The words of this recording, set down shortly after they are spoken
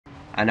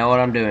I know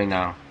what I'm doing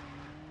now.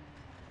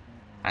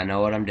 I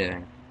know what I'm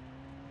doing.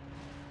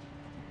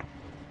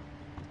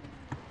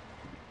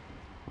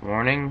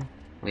 Warning,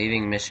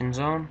 leaving mission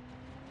zone?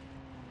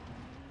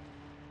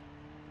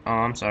 Oh,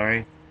 I'm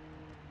sorry.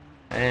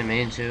 I didn't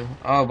mean to.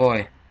 Oh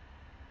boy.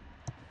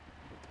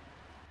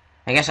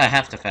 I guess I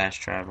have to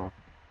fast travel.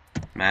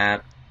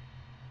 Map.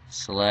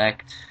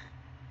 Select.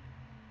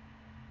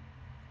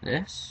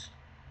 This?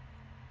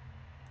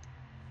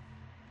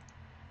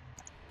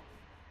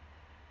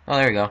 Oh,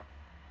 there we go.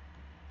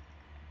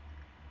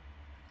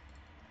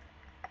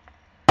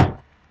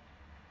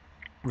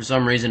 For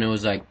some reason it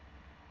was like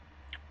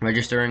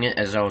registering it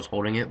as I was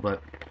holding it,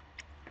 but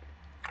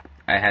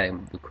I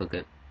had to click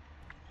it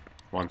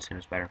once and it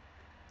was better.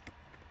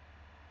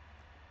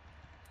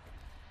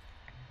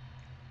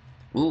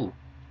 Ooh.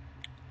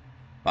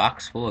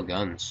 Box full of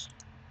guns.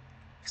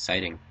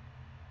 Exciting.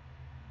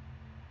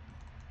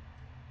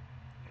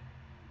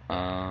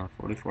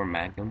 44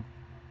 Magnum.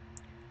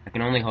 I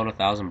can only hold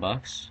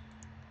 $1,000.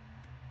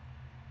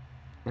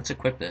 Let's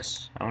equip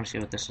this. I want to see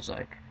what this is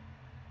like.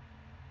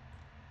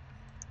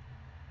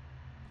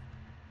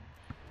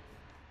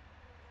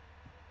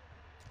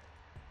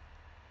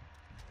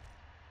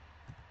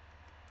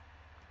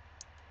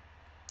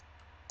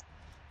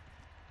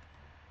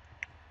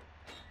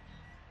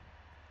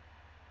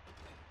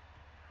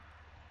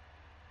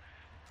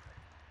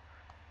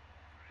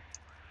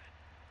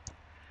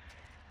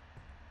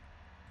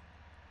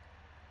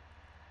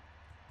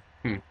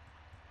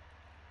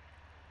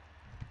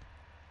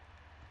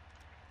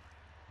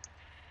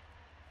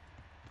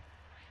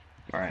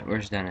 Alright,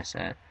 where's Dennis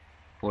at?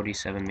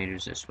 47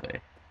 meters this way.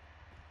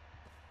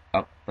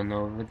 Up and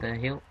over the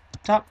hill.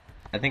 Top.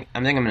 I'm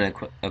gonna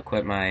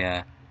equip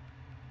my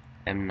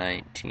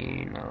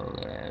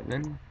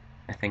M1911.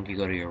 I think you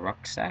go to your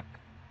rucksack.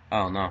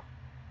 Oh no.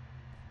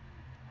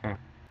 Huh.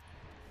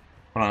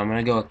 Hold on, I'm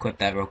gonna go equip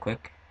that real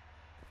quick.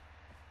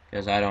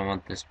 Because I don't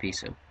want this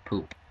piece of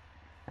poop.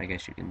 I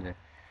guess you can do.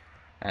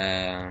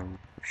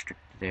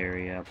 Restricted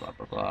area, blah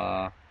blah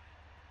blah.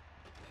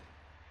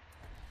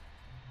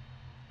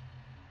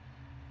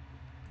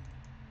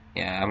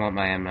 Yeah, I want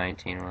my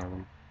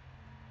M1911.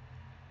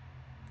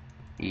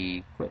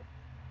 Equip.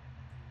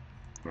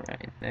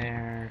 Right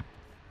there.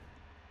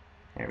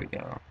 There we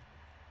go.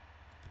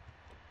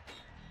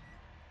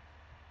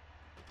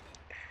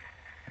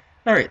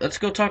 Alright, let's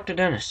go talk to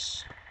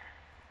Dennis.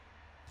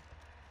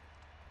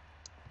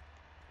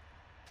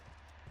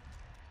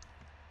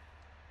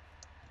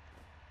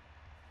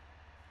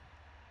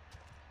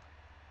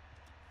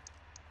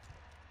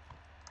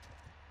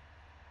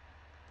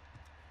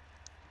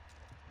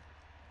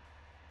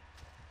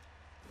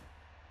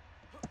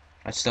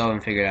 I still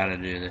haven't figured out how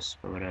to do this,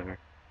 but whatever.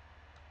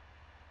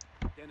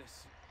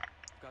 Dennis,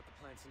 got the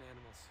plants and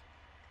animals.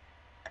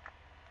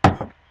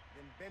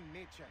 Then bend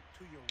nature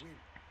to your will.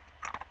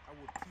 I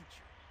will teach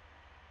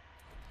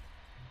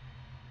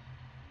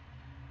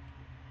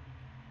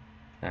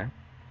you. Okay.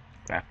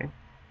 Crafting.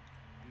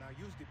 Now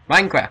use the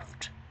Minecraft.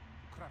 to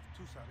craft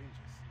 2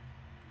 syringes.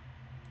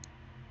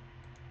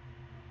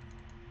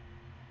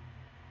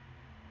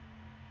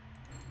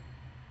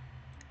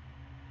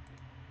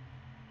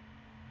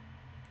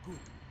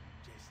 Good,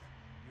 Jason.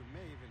 You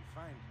may even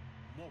find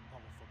more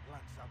powerful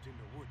plants out in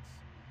the woods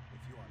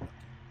if you are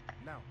lucky.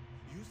 Now,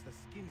 use the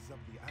skins of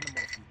the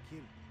animals you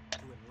kill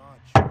to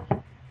enlarge what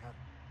you can carry.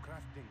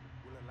 Crafting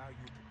will allow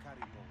you to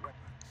carry more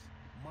weapons,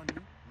 money,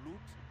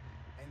 loot,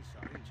 and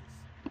syringes.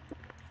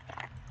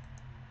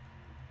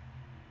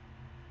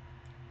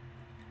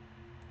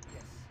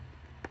 Yes.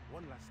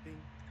 One last thing,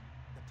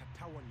 the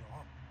tattoo on your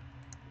arm.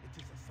 It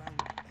is a sign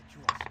that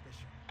you are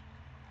special,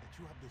 that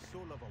you have the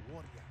soul of a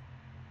warrior.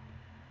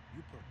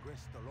 You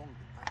progressed along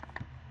the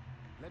path.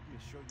 Let me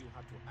show you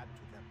how to add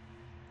to them.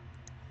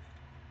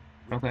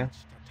 With Okay.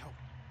 each tattoo,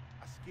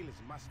 a skill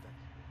is mastered.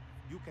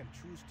 You can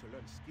choose to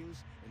learn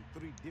skills in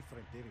 3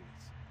 different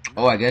areas.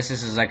 Oh, I guess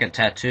this is like a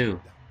tattoo.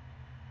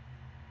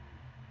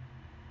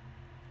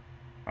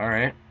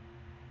 Alright.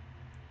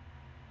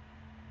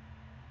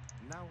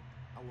 Now,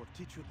 I will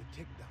teach you the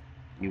takedown.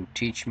 You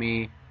teach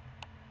me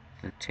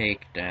the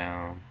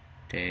takedown.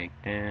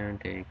 Takedown,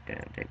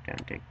 takedown,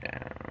 takedown,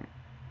 takedown.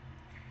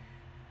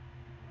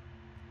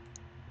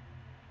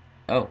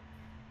 Oh.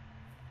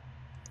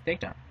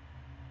 Takedown.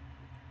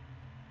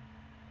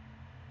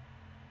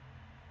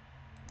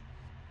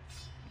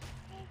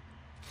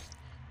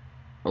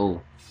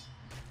 Oh.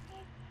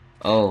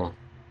 Oh.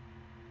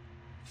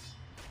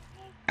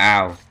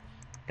 Ow.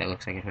 That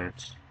looks like it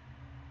hurts.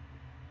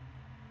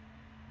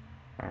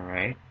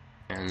 Alright.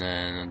 And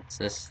then it's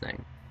this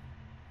thing.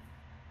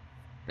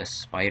 The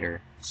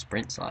spider.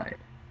 Sprint slide.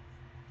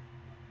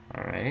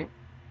 Alright.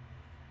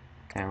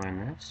 Can I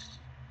learn this?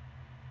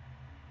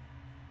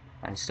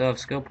 I still have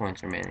skill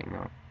points remaining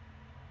though.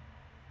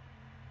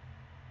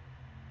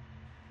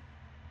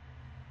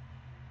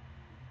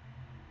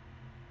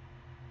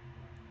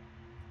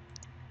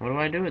 What do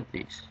I do with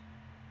these?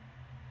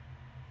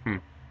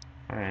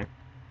 Alright.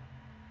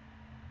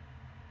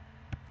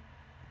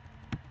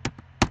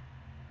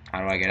 How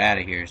do I get out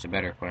of here is a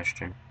better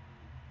question.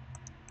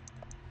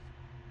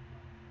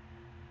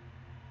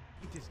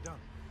 It is done.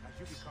 As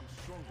you become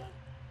stronger,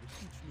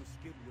 with each new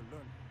skill you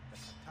learn, the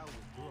Tatau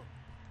will grow.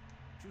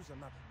 Choose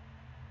another.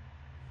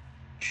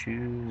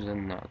 Choose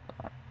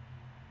another.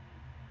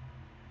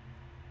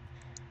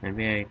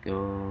 Maybe I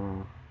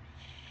go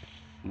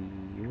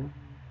here.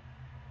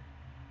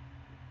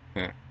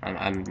 Huh.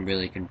 I'm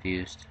really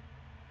confused.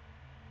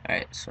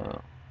 Alright,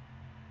 so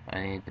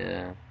I need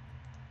to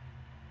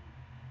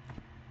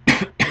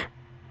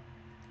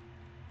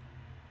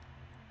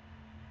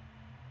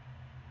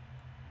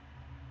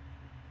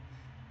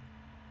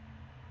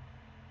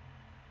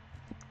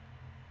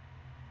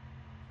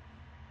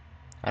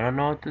I don't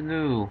know what to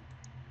do.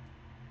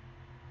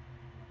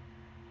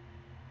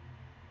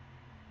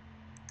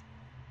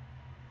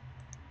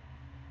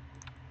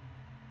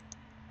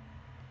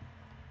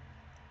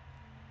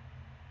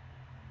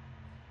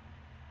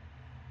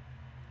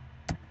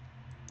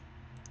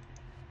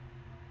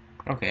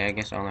 Okay, I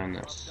guess I'll learn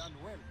this. Done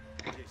well,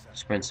 Jason.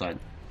 Sprint slide.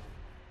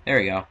 There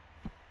we go.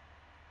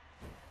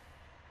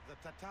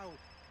 The Tatau.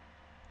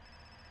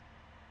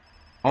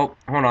 Oh,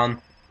 hold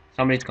on.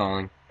 Somebody's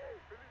calling.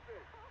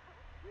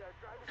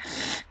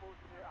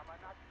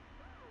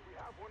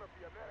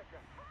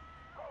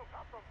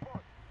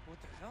 What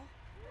the hell?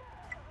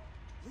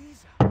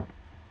 Liza!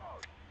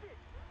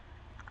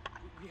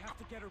 We have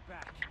to get her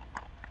back.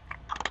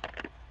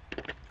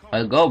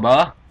 Let's go,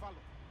 bruh. Follow.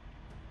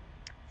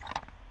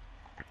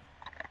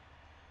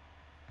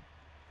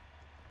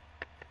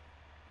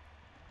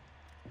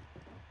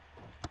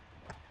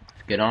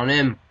 Let's get on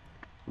him.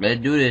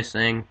 Let's do this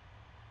thing.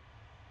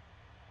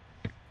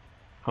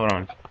 Hold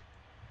on.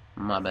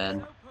 My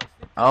bad.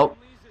 Oh.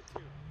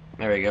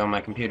 There we go. My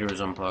computer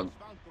was unplugged.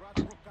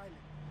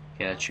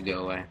 Okay, that should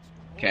go away.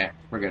 Okay,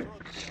 we're good.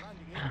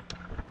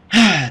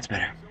 That's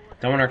better.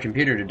 Don't want our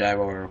computer to die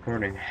while we're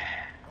recording. A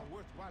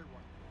worthwhile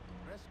one.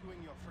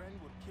 Rescuing your friend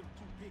would kill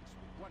 2 pigs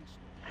with 1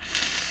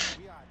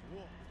 stone. We are at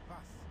war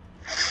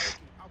with Vas.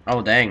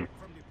 Oh, dang.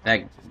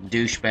 That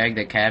douchebag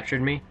that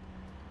captured me?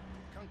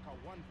 Conquer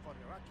one for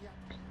Irakia,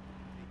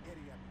 the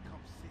area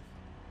becomes safe.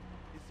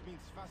 This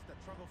means faster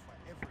travel for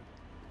everyone.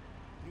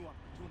 New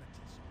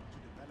opportunities to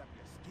develop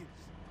your skills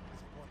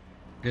as a warrior.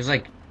 There's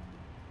like...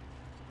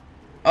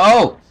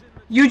 Oh!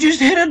 You just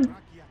hit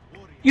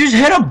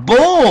a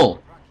bull!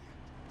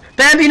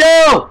 Bambi,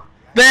 no!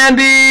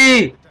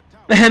 Bambi!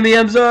 Bambi,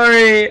 I'm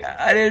sorry.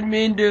 I didn't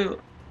mean to.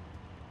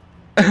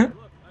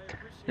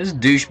 This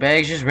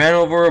douchebag just ran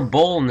over a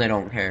bull and they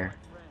don't care.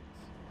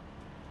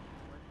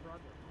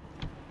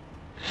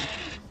 This is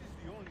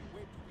the only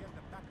way to get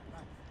them back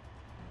alive.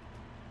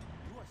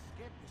 You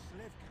escaped the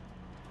slave camp.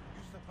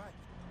 You survived.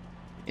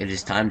 It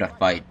is time to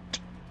fight.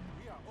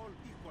 We are all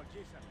equal,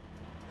 Jason.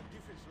 The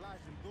difference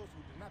lies in those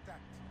who do not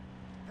act.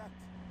 That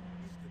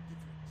is the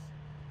difference.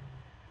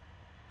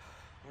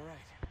 All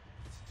right,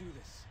 let's do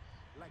this.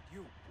 Like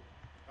you,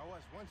 I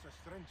was once a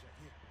stranger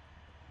here.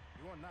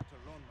 You are not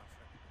alone, my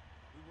friend.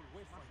 We will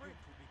wait for you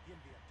to begin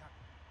the attack.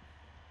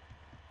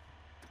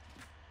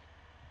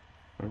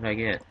 What did I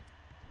get?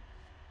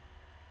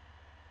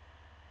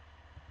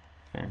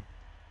 Okay. We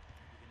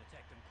can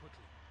attack them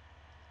quickly.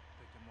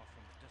 Pick them off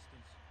from a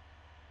distance,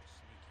 or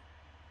sneak in.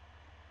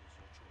 It's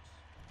your choice.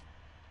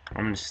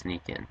 I'm gonna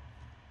sneak in.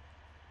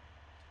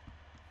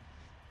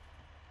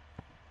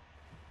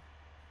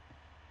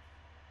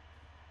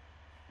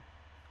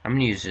 I'm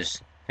gonna use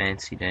this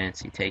fancy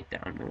dancy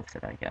takedown move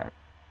that I got.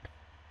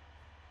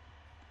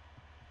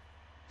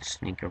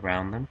 Sneak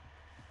around them.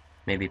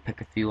 Maybe pick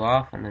a few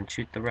off and then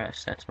shoot the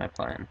rest. That's my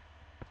plan.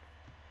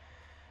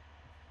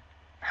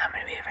 I'm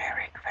gonna be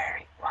very,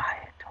 very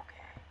quiet,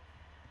 okay?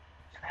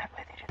 So that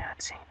way they do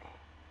not see me.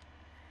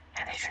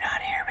 And they do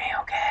not hear me,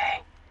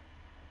 okay?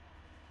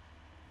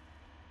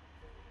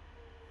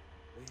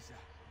 Liza,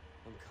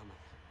 I'm coming.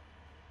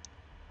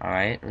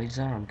 Alright,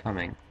 Liza, I'm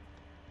coming.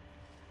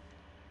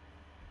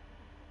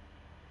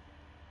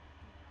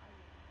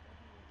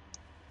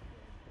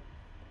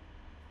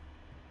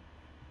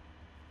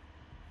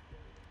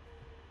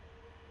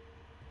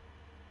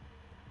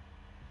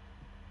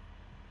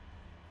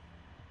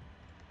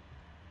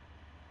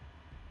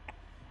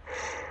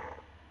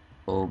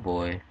 Oh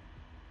boy.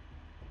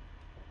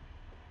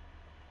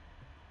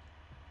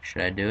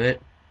 Should I do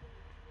it?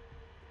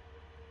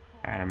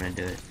 Alright, I'm gonna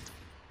do it.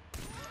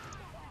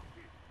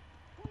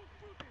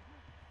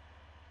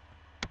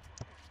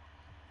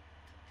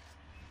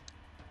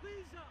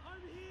 Liza,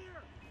 I'm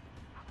here!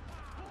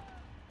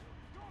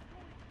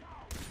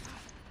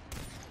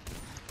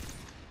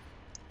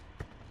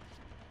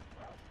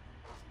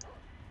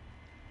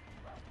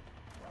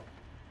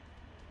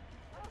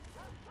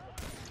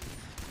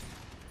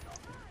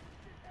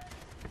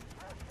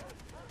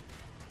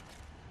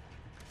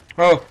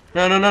 Oh,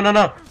 no, no, no, no,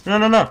 no, no,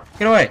 no, no,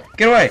 get away,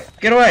 get away,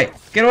 get away,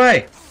 get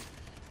away.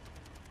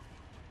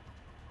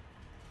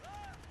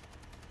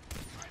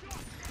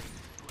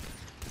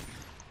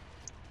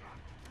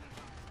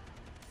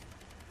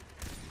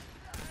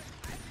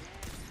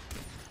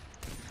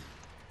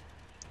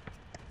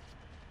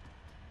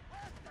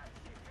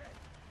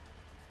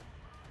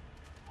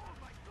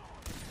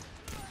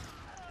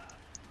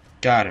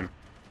 Got him.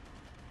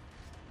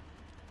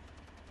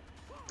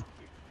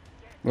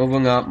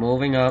 Moving up,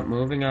 moving up,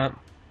 moving up.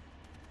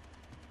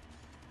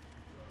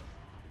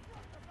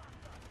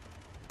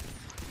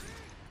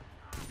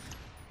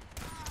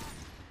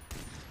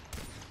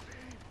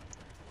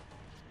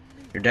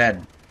 You're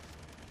dead.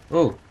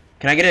 Oh,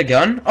 can I get a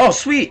gun? Oh,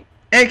 sweet!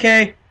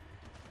 AK!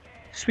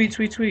 Sweet,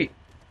 sweet, sweet.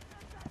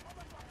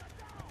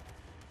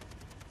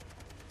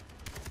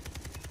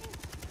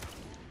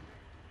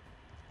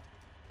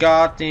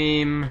 Got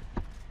him.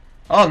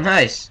 Oh,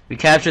 nice. We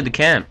captured the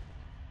camp.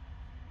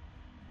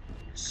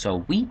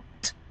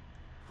 Sweet.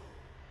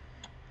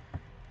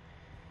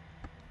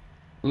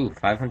 Ooh,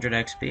 500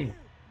 XP.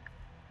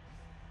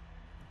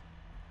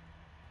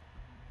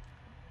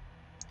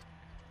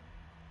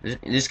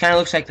 This kind of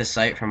looks like the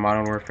site from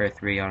Modern Warfare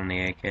 3 on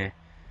the AK.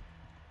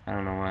 I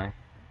don't know why.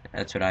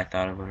 That's what I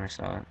thought of when I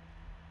saw it.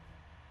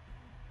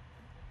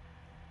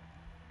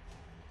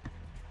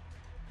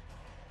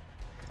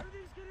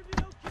 Everything's gonna be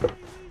okay,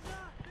 Liza.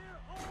 They're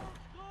all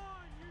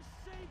gone. You're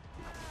safe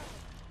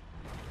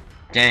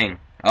now. Dang.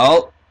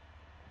 Oh,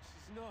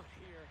 She's not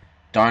here.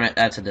 darn it.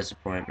 That's a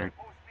disappointment.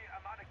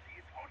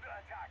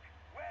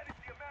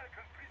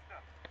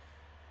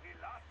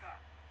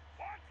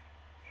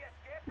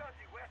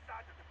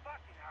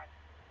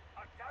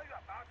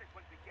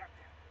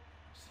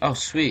 Oh,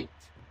 sweet.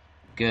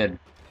 Good.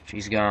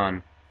 She's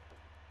gone.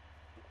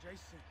 Jason,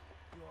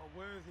 you are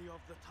worthy of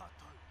the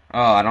tattoo.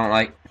 Oh, I don't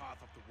like... The path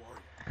of the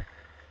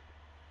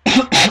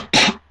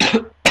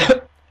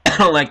warrior. I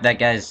don't like that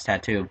guy's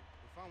tattoo. We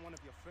found one of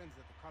your friends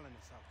at the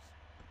colonist's house.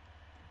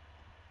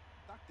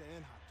 Dr.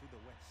 Earnhardt to the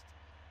west.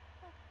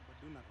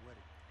 But do not worry.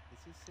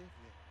 This is safe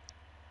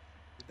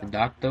there. The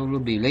doctor will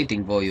be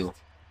waiting for you.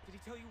 Did he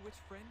tell you which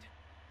friend?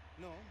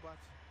 No, but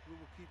we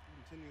will keep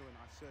continuing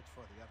our search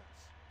for the others.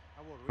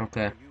 I will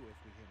Okay. report you if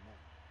we hear more.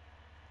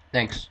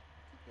 Thanks.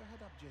 Keep your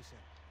head up, Jason.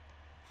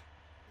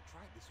 The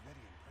tribe is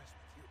very impressed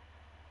with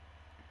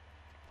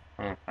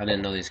you. Oh, I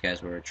didn't know these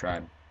guys were a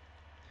tribe.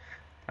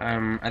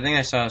 I think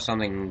I saw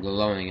something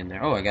glowing in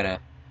there. Oh, I got a...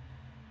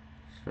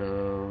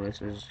 So,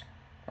 this is...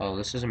 Oh,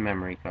 this is a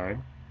memory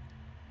card.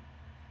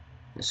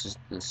 This is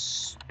the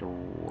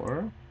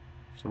store.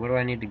 So where do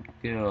I need to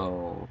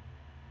go?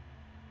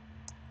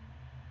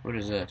 What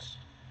is this?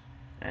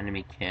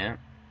 Enemy camp.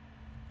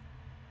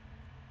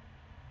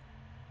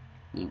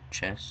 Loot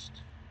chest.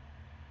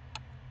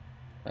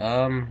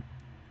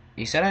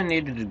 He said I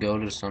needed to go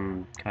to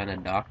some kind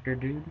of doctor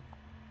dude.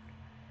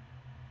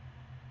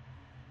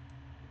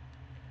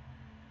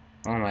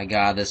 Oh my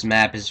god, this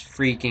map is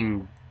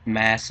freaking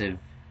massive.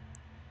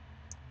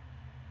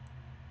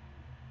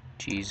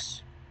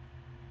 Jeez.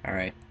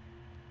 Alright.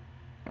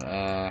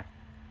 Okay,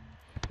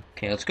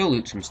 let's go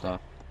loot some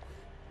stuff.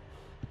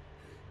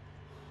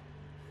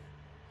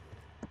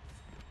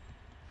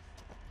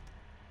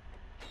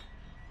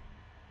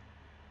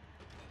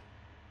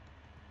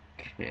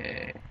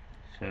 Okay,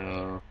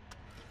 so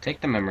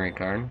take the memory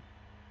card.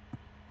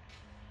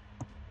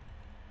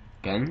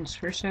 Guns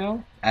for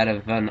sale? Out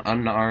of an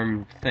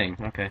unarmed thing.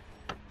 Okay.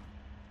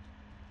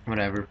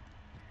 Whatever.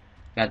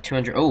 Got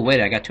 200. Oh, wait,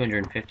 I got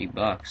 250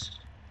 bucks.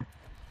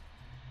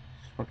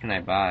 What can I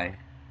buy?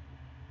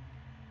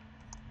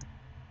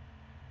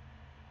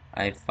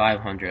 I have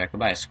 500. I could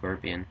buy a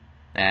scorpion.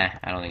 Nah,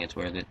 I don't think it's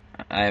worth it.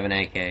 I have an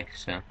AK,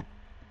 so.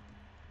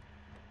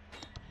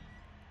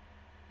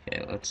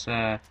 Okay,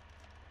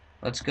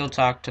 let's go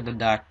talk to the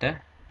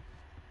doctor.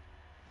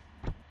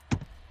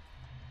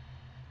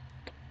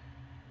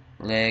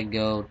 Let's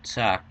go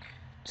talk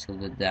to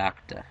the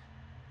doctor.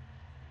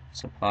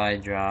 Supply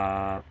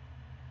drop.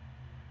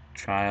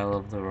 Trial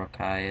of the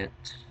Rockayat.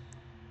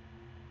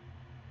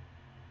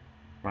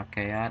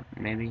 Rockayat,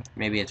 maybe?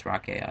 Maybe it's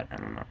Rockayat, I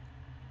don't know.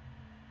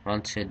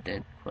 Wanted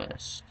dead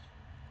quest.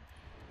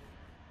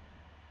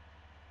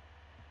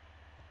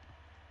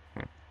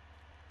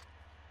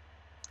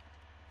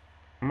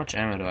 How much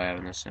ammo do I have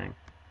in this thing?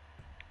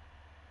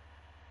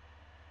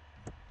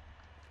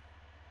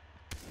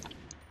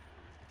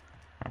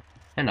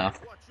 Enough,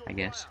 I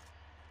guess.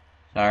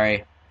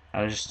 Sorry,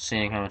 I was just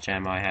seeing how much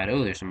ammo I had.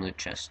 Oh, there's some loot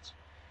chests.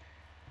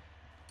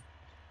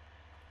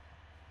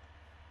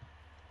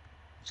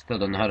 Still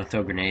don't know how to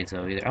throw grenades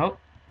though either. Oh,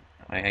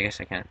 I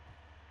guess I can't.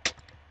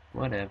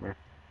 Whatever.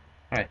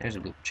 Alright, there's a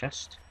loot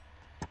chest.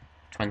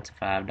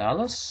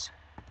 $25.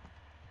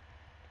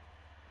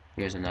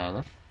 Here's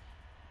another.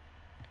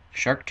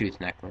 Shark tooth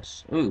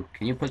necklace. Ooh,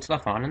 can you put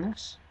stuff on in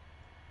this?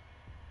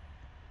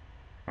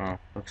 Oh,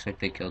 looks like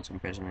they killed some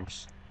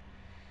prisoners.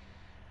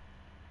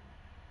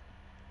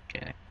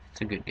 Okay,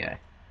 it's a good guy.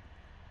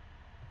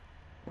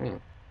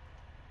 Ooh.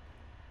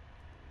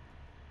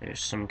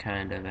 There's some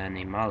kind of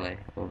animale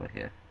over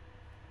here.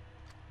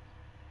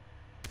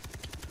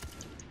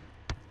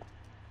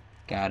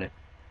 Got it.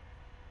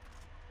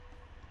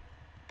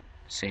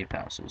 Safe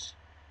houses.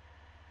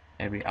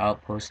 Every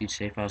outpost, each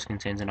safe house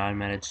contains an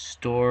automated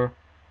store.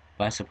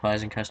 Buy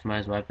supplies and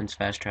customized weapons.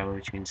 Fast travel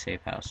between safe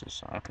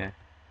houses. Okay.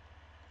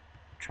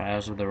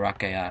 Trials of the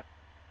Rockayat.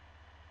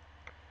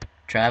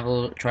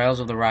 Trials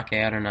of the Rocky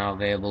Out are now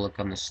available. Look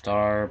on the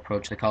star.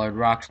 Approach the colored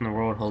rocks on the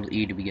road. Hold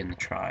E to begin the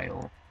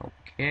trial.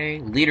 Okay.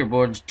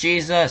 Leaderboards.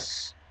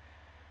 Jesus!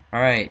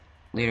 Alright.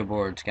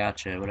 Leaderboards.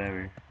 Gotcha.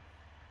 Whatever.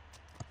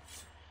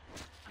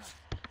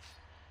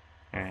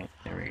 Alright.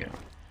 There we go.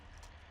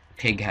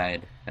 Pig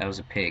hide. That was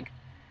a pig.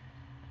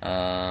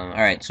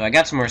 Alright. So I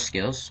got some more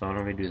skills. So I'm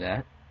going to redo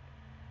that.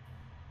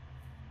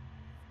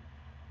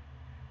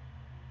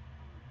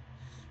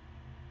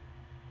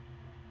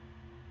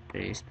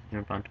 Base.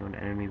 Jump onto an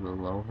enemy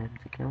below him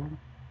to kill him.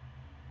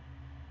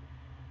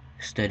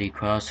 Steady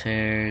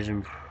crosshairs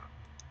and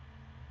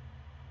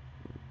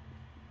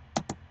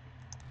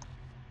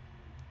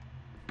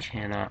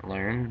cannot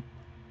learn.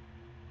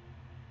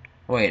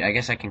 Wait, I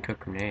guess I can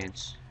cook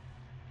grenades.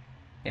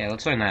 Yeah,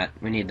 let's learn that.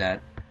 We need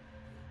that.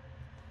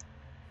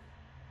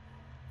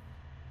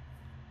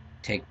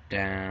 Take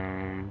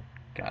down.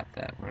 Got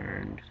that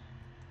learned.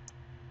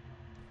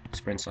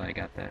 Sprint slide,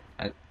 got that.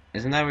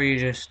 Isn't that where you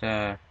just,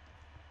 I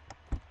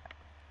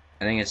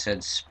think it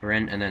said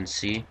sprint and then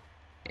C?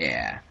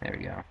 Yeah, there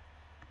we go.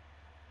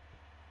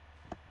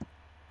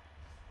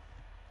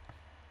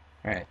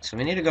 Alright, so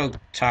we need to go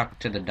talk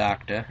to the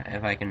doctor.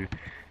 If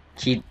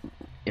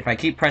I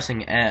keep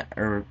pressing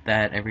or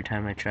that every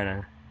time I try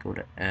to go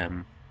to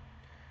M.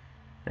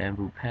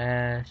 Bamboo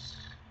Pass.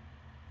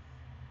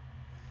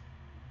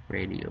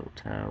 Radio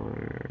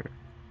Tower.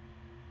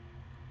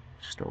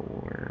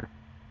 Store.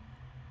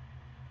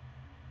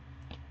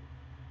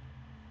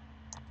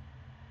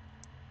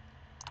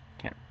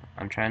 Okay,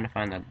 I'm trying to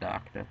find that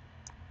doctor.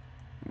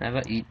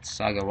 Never eat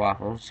saga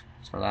waffles,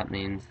 so that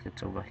means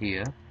it's over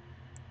here.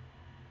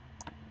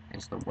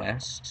 Is the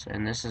west,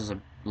 and this is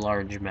a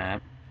large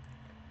map.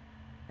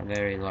 A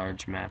very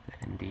large map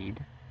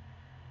indeed.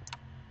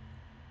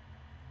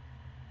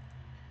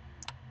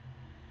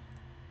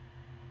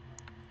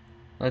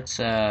 Let's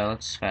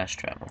fast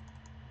travel.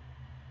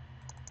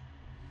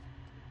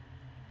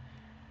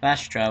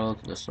 Fast travel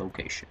to this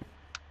location.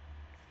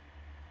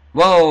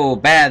 Whoa,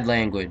 bad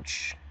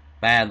language.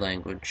 Bad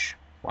language.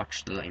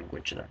 Watch the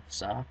language,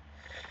 that's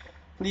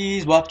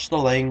please watch the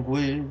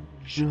language.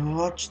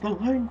 Watch the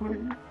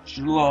language.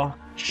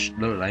 Watch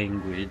the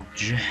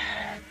language.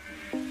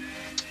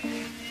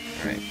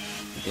 Alright,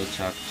 go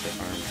talk to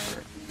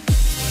Armford.